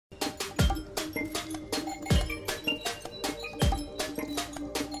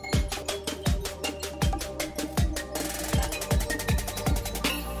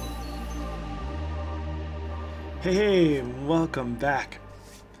Hey, welcome back.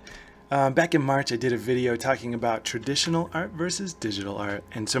 Back in March, I did a video talking about traditional art versus digital art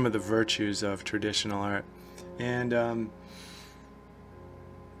and some of the virtues of traditional art. And I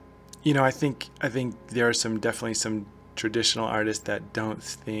think there are definitely some traditional artists that don't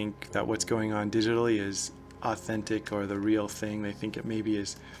think that what's going on digitally is authentic or the real thing. They think it maybe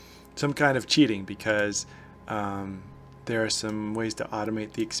is some kind of cheating because there are some ways to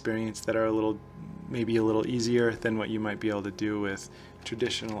automate the experience that are maybe a little easier than what you might be able to do with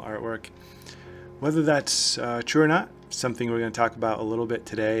traditional artwork. Whether that's true or not, something we're going to talk about a little bit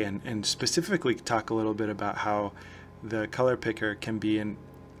today, and specifically talk a little bit about how the color picker can be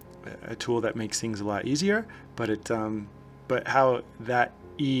a tool that makes things a lot easier, but how that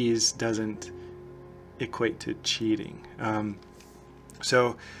ease doesn't equate to cheating.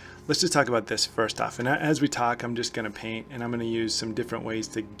 So let's just talk about this first off. And as we talk, I'm just going to paint, and I'm going to use some different ways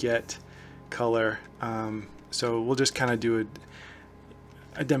to get color. So we'll just kind of do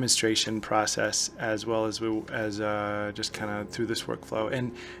a demonstration process as well as just kind of through this workflow.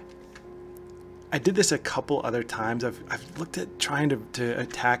 And I did this a couple other times. I've looked at trying to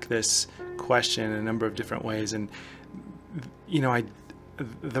attack this question in a number of different ways, and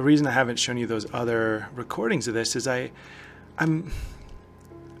the reason I haven't shown you those other recordings of this is I'm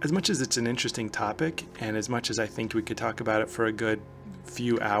as much as it's an interesting topic, and as much as I think we could talk about it for a good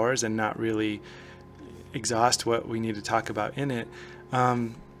few hours and not really exhaust what we need to talk about in it,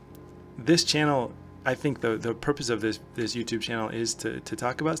 this channel, I think the purpose of this YouTube channel is to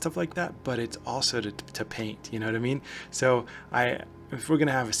talk about stuff like that, but it's also to paint, you know what I mean? So if we're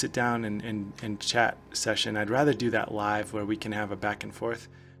gonna have a sit down and chat session, I'd rather do that live where we can have a back and forth.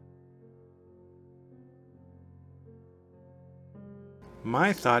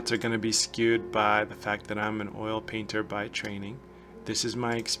 My thoughts are going to be skewed by the fact that I'm an oil painter by training. This is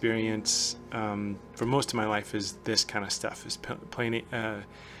my experience for most of my life, is this kind of stuff, is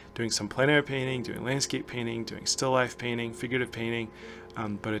doing some plein air painting, doing landscape painting, doing still life painting, figurative painting,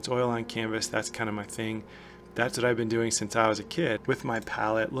 but it's oil on canvas. That's kind of my thing. That's what I've been doing since I was a kid. With my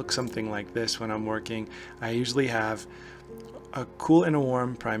palette, looks something like this when I'm working. I usually have a cool and a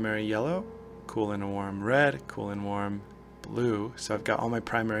warm primary yellow, cool and a warm red, cool and warm blue. So I've got all my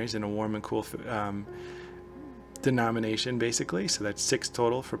primaries in a warm and cool denomination, basically. So that's 6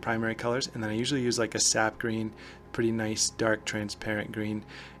 total for primary colors. And then I usually use like a sap green, pretty nice dark transparent green,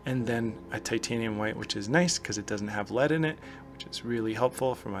 and then a titanium white, which is nice because it doesn't have lead in it, which is really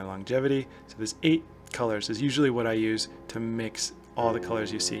helpful for my longevity. So there's 8 colors is usually what I use to mix all the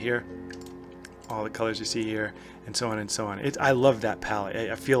colors you see here, all the colors you see here, and so on and so on. I love that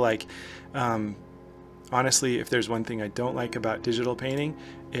palette. I feel like honestly, if there's one thing I don't like about digital painting,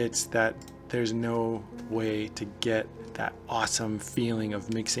 it's that there's no way to get that awesome feeling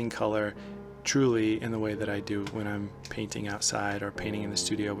of mixing color truly in the way that I do when I'm painting outside or painting in the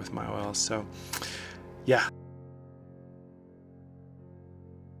studio with my oils. So yeah,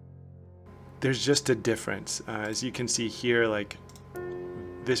 there's just a difference. As you can see here, like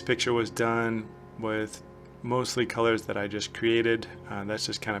this picture was done with mostly colors that I just created. That's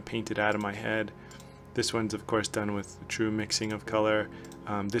just kind of painted out of my head. This one's of course done with true mixing of color.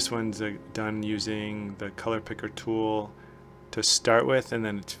 This one's done using the color picker tool to start with, and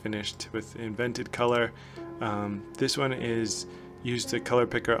then it's finished with invented color. This one is used the color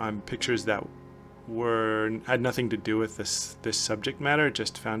picker on pictures that had nothing to do with this subject matter.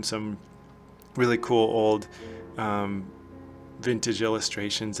 Just found some really cool old vintage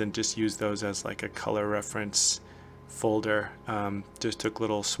illustrations and just used those as like a color reference folder. Just took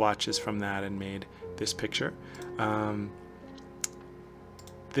little swatches from that and made this picture.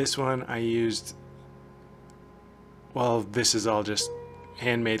 This one I used, well, this is all just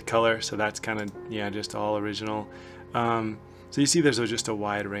handmade color, so that's kind of, yeah, just all original. So you see there's just a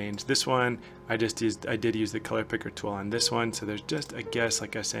wide range. This one I did use the color picker tool on this one, so there's just, I guess,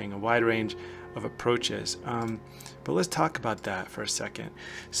 like I was saying, a wide range of approaches. But let's talk about that for a second.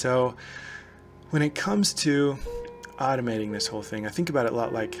 So when it comes to automating this whole thing, I think about it a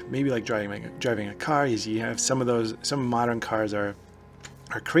lot like maybe like driving a car. You have some modern cars are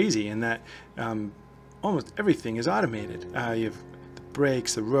crazy in that almost everything is automated. You have the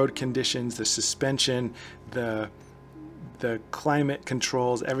brakes, the road conditions, the suspension, the climate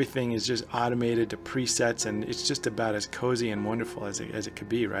controls. Everything is just automated to presets, and it's just about as cozy and wonderful as it could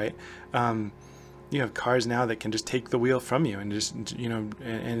be, right? You have cars now that can just take the wheel from you and just,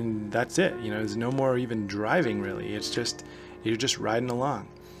 and that's it. There's no more even driving really. It's just, you're just riding along.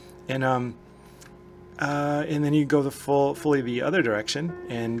 And then you go fully the other direction,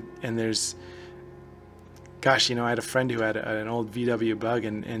 and there's gosh, I had a friend who had an old VW Bug,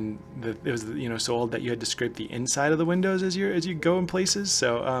 and it was so old that you had to scrape the inside of the windows as you go in places.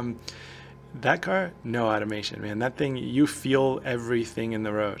 So that car, no automation, man. That thing, you feel everything in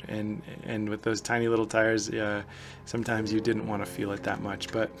the road, and with those tiny little tires, sometimes you didn't want to feel it that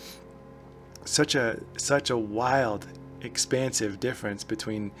much. But such a wild, expansive difference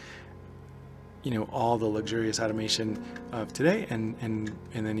between all the luxurious automation of today and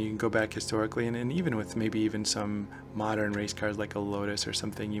then you can go back historically, and even with maybe even some modern race cars like a Lotus or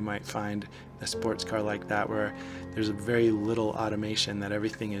something, you might find a sports car like that where there's a very little automation, that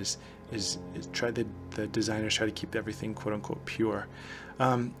everything is the designers try to keep everything quote unquote pure.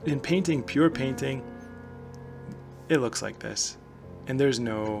 In painting, pure painting, it looks like this, and there's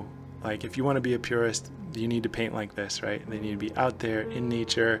no, like, if you want to be a purist, you need to paint like this, right? They need to be out there in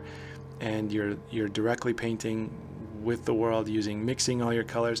nature, and you're directly painting with the world, mixing all your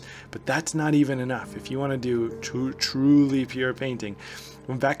colors. But that's not even enough. If you want to do truly pure painting,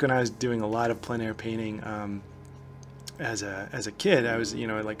 back when I was doing a lot of plein air painting as a kid, I was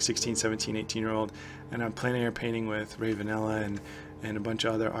like 16, 17, 18-year-old, and I'm plein air painting with Ray Vanilla and a bunch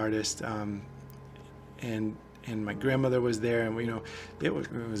of other artists, and my grandmother was there, and it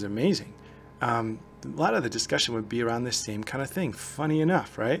was amazing. A lot of the discussion would be around the same kind of thing. Funny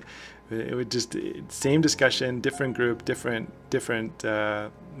enough, right? It would just, same discussion, different group, different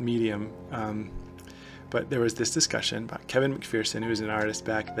medium. But there was this discussion about Kevin McPherson, who was an artist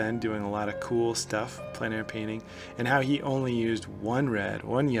back then doing a lot of cool stuff, plein air painting, and how he only used one red,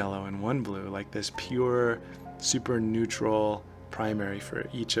 one yellow, and one blue, like this pure, super neutral primary for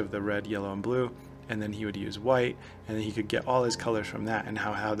each of the red, yellow, and blue. And then he would use white, and then he could get all his colors from that, and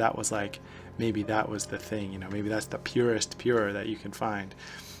how that was like, maybe that was the thing, maybe that's the purest pure that you can find.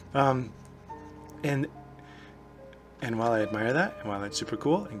 And while I admire that, and while that's super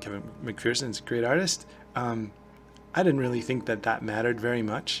cool, and Kevin McPherson's a great artist, I didn't really think that mattered very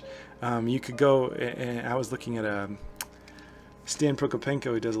much. You could go, and I was looking at Stan Prokopenko,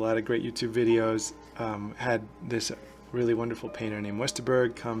 who does a lot of great YouTube videos, had this really wonderful painter named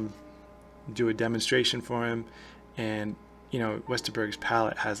Westerberg come do a demonstration for him, and Westerberg's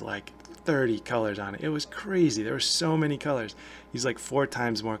palette has like 30 colors on it. It was crazy. There were so many colors. He's like 4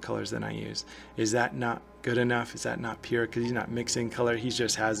 times more colors than I use. Is that not good enough? Is that not pure? Because he's not mixing color. He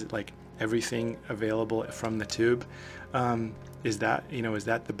just has like everything available from the tube. Is that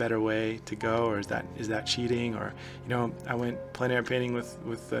the better way to go, or is that cheating? Or I went plein air painting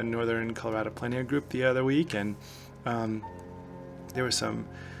with the Northern Colorado plein air group the other week, and there were some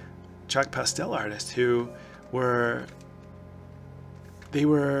chalk pastel artists who were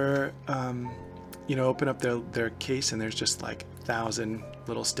open up their case, and there's just like 1,000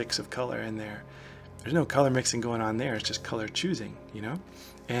 little sticks of color in there. There's no color mixing going on there. It's just color choosing,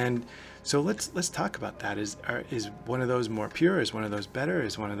 And so let's talk about that. Is one of those more pure? Is one of those better?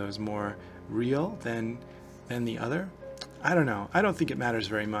 Is one of those more real than the other? I don't know. I don't think it matters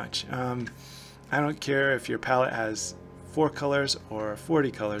very much. I don't care if your palette has 4 colors or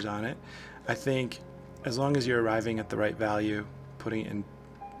 40 colors on it. I think as long as you're arriving at the right value, putting it in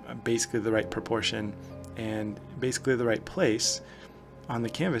basically the right proportion and basically the right place on the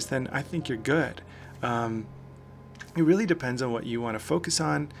canvas, then I think you're good. It really depends on what you want to focus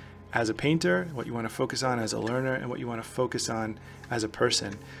on as a painter, what you want to focus on as a learner, and what you want to focus on as a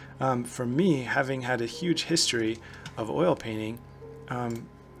person. For me, having had a huge history of oil painting,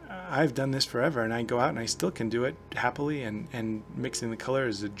 I've done this forever, and I go out and I still can do it happily, and mixing the color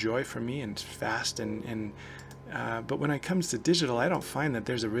is a joy for me, and it's fast, but when it comes to digital, I don't find that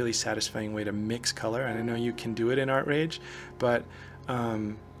there's a really satisfying way to mix color. And I know you can do it in ArtRage, but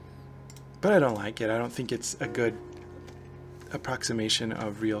I don't like it. I don't think it's a good approximation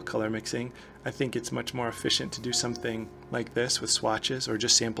of real color mixing. I think it's much more efficient to do something like this with swatches, or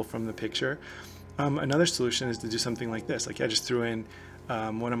just sample from the picture. Another solution is to do something like this. Like, I just threw in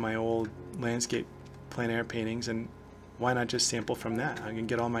one of my old landscape plein air paintings, and why not just sample from that? I can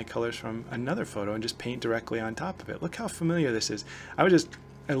get all my colors from another photo and just paint directly on top of it. Look how familiar this is. I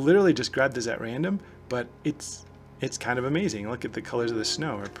literally just grabbed this at random, but it's kind of amazing. Look at the colors of the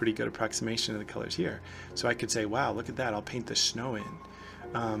snow, or a pretty good approximation of the colors here. So I could say, wow, look at that, I'll paint the snow in.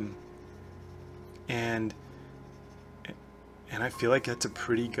 And I feel like that's a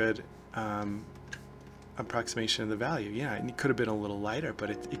pretty good approximation of the value. Yeah, it could have been a little lighter, but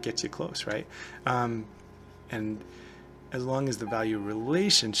it gets you close, right? And as long as the value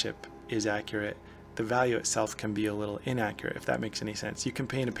relationship is accurate, the value itself can be a little inaccurate, if that makes any sense. You can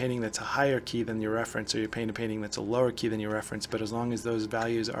paint a painting that's a higher key than your reference, or you paint a painting that's a lower key than your reference, but as long as those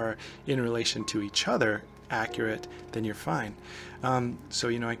values are in relation to each other accurate, then you're fine. So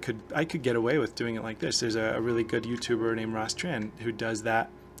you know, I could get away with doing it like this. There's a really good YouTuber named Ross Tran who does that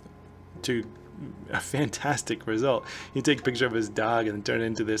to a fantastic result. You take a picture of his dog and turn it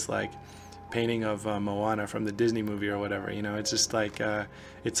into this like painting of Moana from the Disney movie or whatever. You know, it's just like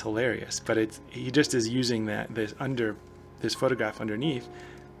it's hilarious. But he just is using this photograph underneath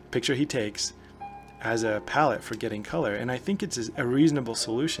picture he takes as a palette for getting color, and I think it's a reasonable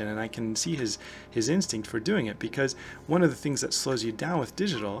solution, and I can see his instinct for doing it, because one of the things that slows you down with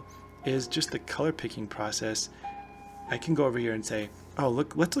digital is just the color picking process. I can go over here and say, oh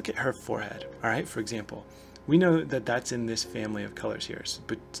look, let's look at her forehead. All right, for example, we know that that's in this family of colors here,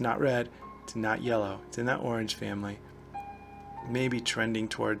 but it's not red, it's not yellow, it's in that orange family, maybe trending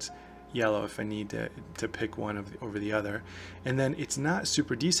towards yellow if I need to pick one over the other. And then it's not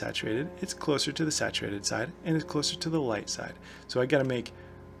super desaturated, it's closer to the saturated side, and it's closer to the light side. So I got to make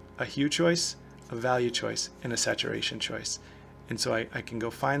a hue choice, a value choice, and a saturation choice. And so I can go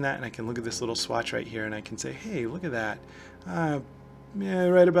find that, and I can look at this little swatch right here, and I can say, hey, look at that, yeah,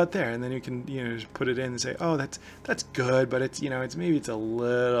 right about there. And then you can, you know, just put it in and say, oh, that's good, but it's, you know, maybe it's a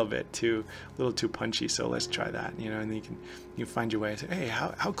little too punchy, so let's try that, you know. And then you can find your way and say, hey,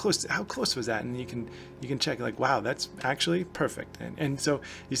 how close was that? And you can check, like, wow, that's actually perfect. And so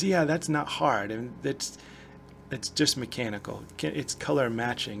you see how that's not hard, and it's just mechanical. It's color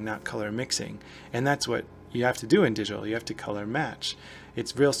matching, not color mixing, and that's what you have to do in digital. You have to color match.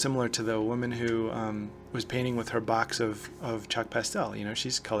 It's real similar to the woman who was painting with her box of chalk pastel. You know,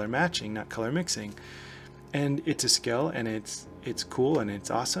 she's color matching, not color mixing. And it's a skill, and it's cool, and it's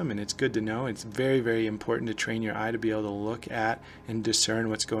awesome, and it's good to know. It's very, very important to train your eye to be able to look at and discern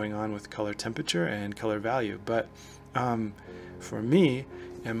what's going on with color temperature and color value. But for me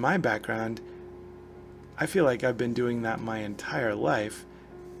and my background, I feel like I've been doing that my entire life,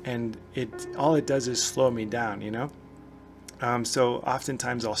 and all it does is slow me down, you know. So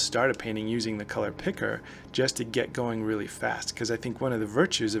oftentimes I'll start a painting using the color picker just to get going really fast, because I think one of the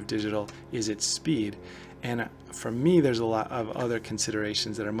virtues of digital is its speed. And for me, there's a lot of other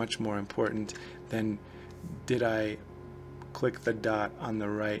considerations that are much more important than did I click the dot on the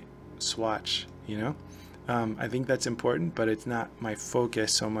right swatch, you know. I think that's important, but it's not my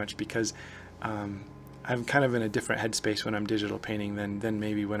focus so much, because I'm kind of in a different headspace when I'm digital painting than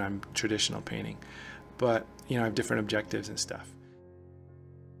maybe when I'm traditional painting. But you know, I have different objectives and stuff.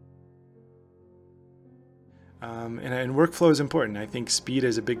 And workflow is important. I think speed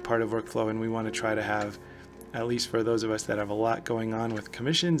is a big part of workflow, and we want to try to have, at least for those of us that have a lot going on with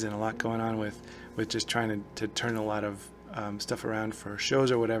commissions and a lot going on with just trying to turn a lot of stuff around for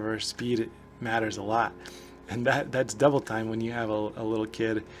shows or whatever, speed matters a lot. And that's double time when you have a little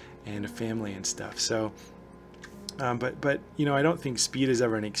kid and a family and stuff. So but you know, I don't think speed is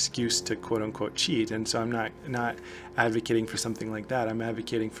ever an excuse to quote unquote cheat, and so I'm not advocating for something like that. I'm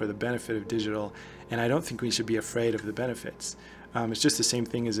advocating for the benefit of digital, and I don't think we should be afraid of the benefits. It's just the same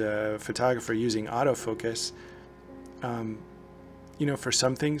thing as a photographer using autofocus. You know, for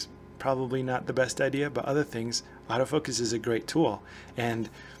some things probably not the best idea, but other things, autofocus is a great tool. And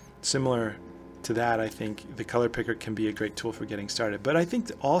similar to that, I think the color picker can be a great tool for getting started. But I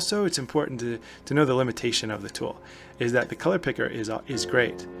think also it's important to know the limitation of the tool, is that the color picker is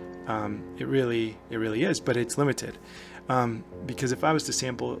great. It really is, but it's limited. Because if I was to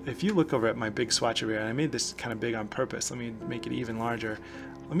sample, if you look over at my big swatch over here, and I made this kind of big on purpose, let me make it even larger.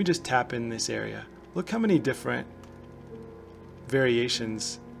 Let me just tap in this area. Look how many different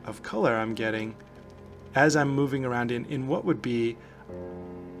variations of color I'm getting as I'm moving around in what would be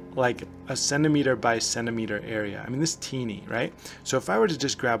like a centimeter by centimeter area. I mean, this is teeny, right? So if I were to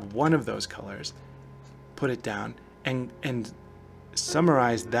just grab one of those colors, put it down, and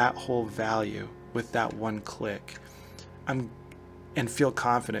summarize that whole value with that one click, and feel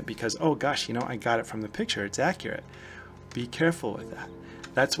confident because, oh gosh, you know, I got it from the picture, it's accurate. Be careful with that.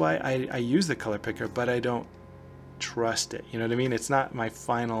 That's why I use the color picker, but I don't trust it. You know what I mean? It's not my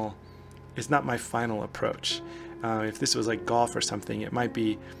final approach. If this was like golf or something, it might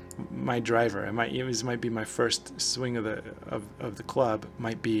be my driver. It might be my first swing of the club,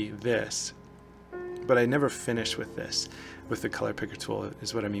 might be this. But I never finish with this, with the color picker tool,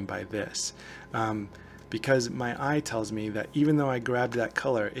 is what I mean by this. Because my eye tells me that even though I grabbed that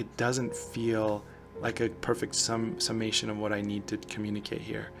color, it doesn't feel like a perfect summation of what I need to communicate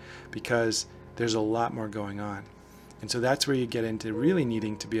here, because there's a lot more going on. And so that's where you get into really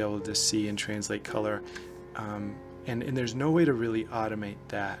needing to be able to see and translate color. And there's no way to really automate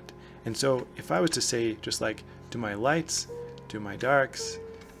that. And so if I was to say, just like, do my lights, do my darks,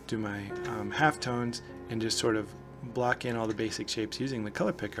 do my halftones, and just sort of block in all the basic shapes using the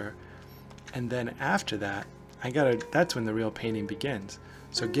color picker, And then after that, that's when the real painting begins.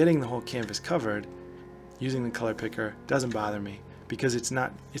 So getting the whole canvas covered using the color picker doesn't bother me, because it's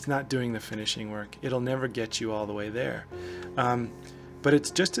not doing the finishing work. It'll never get you all the way there. But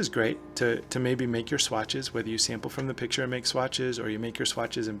it's just as great to maybe make your swatches, whether you sample from the picture and make swatches, or you make your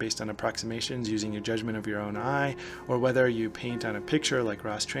swatches and based on approximations using your judgment of your own eye, or whether you paint on a picture like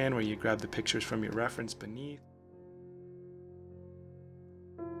Ross Tran, where you grab the pictures from your reference beneath.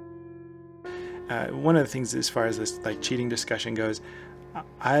 One of the things as far as this like cheating discussion goes,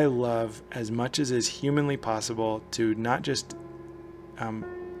 I love as much as is humanly possible to not just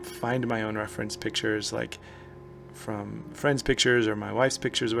find my own reference pictures like from friends' pictures or my wife's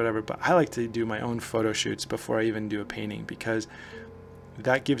pictures or whatever, but I like to do my own photo shoots before I even do a painting, because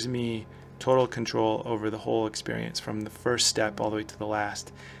that gives me total control over the whole experience from the first step all the way to the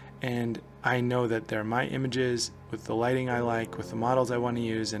last. And I know that they're my images with the lighting I like, with the models I want to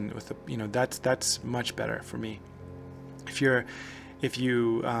use, and with the, that's much better for me. If you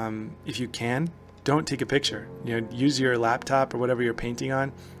can, don't take a picture. Use your laptop or whatever you're painting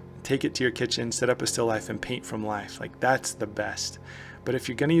on. Take it to your kitchen, set up a still life, and paint from life. Like, that's the best. But if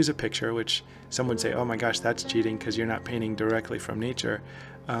you're going to use a picture, which some would say, oh my gosh, that's cheating because you're not painting directly from nature.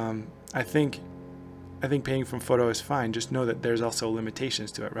 I think painting from photo is fine. Just know that there's also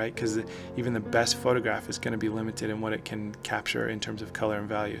limitations to it, right? Because even the best photograph is going to be limited in what it can capture in terms of color and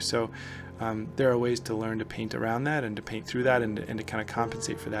value. So there are ways to learn to paint around that and to paint through that and to kind of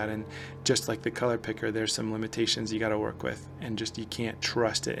compensate for that. And just like the color picker, there's some limitations you got to work with, and just you can't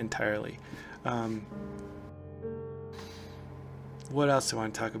trust it entirely. What else do I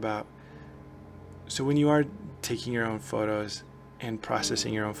want to talk about? So when you are taking your own photos and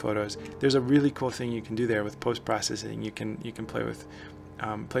processing your own photos, there's a really cool thing you can do there with post-processing. You can play with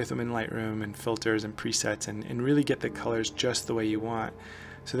them in Lightroom and filters and presets and really get the colors just the way you want,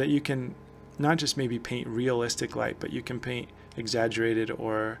 so that you can not just maybe paint realistic light, but you can paint exaggerated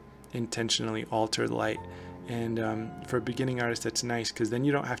or intentionally altered light. And for a beginning artist, that's nice, because then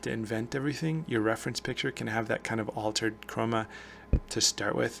you don't have to invent everything. Your reference picture can have that kind of altered chroma to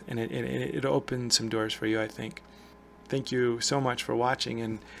start with, and it opens some doors for you, I think. Thank you so much for watching,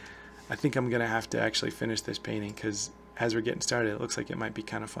 and I think I'm gonna have to actually finish this painting, because as we're getting started, it looks like it might be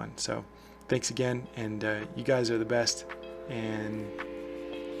kind of fun. So thanks again, and you guys are the best, and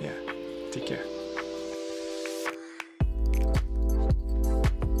yeah, take care.